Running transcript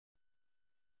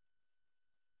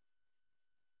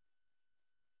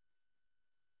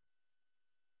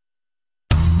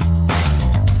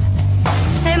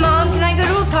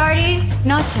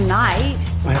Not tonight.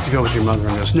 I have to go with your mother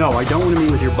on this. No, I don't want to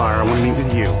meet with your buyer. I want to meet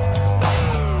with you.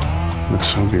 Looks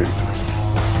so good.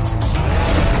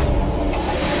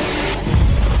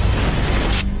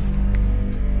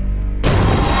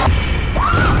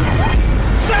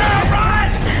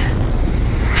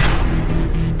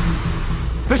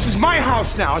 This is my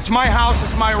house now. It's my house,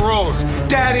 it's my rules.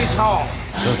 Daddy's home.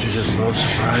 Don't you just love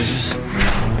surprises?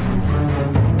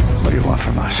 What do you want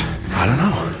from us? I don't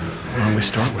know. Why don't we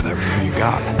start with everything you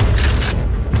got?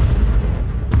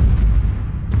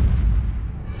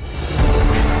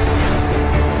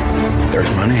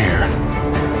 There's money here.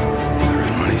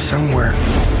 There's money somewhere.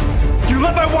 You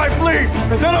let my wife leave,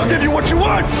 and then I'll give you what you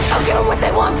want! I'll give them what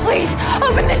they want, please.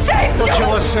 Open the safe. They'll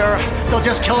kill us, Sarah. They'll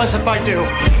just kill us if I do.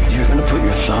 You're gonna put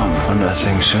your thumb on that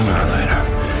thing sooner or later.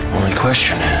 Only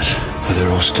question is whether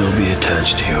it'll still be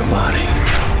attached to your body.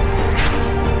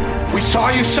 We saw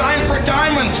you sign for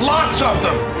diamonds, lots of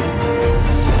them.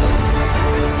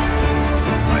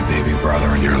 My baby brother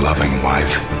and your loving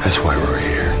wife. That's why we're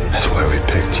here. That's why we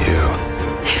picked you.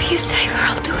 If you save her,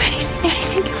 I'll do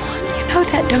anything you want. You know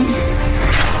that, don't you?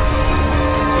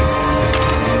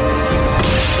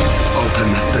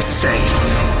 Open the safe.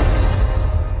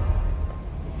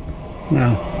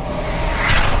 No.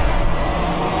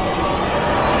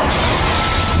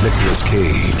 Nicolas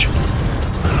Cage,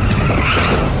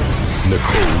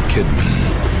 Nicole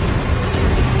Kidman.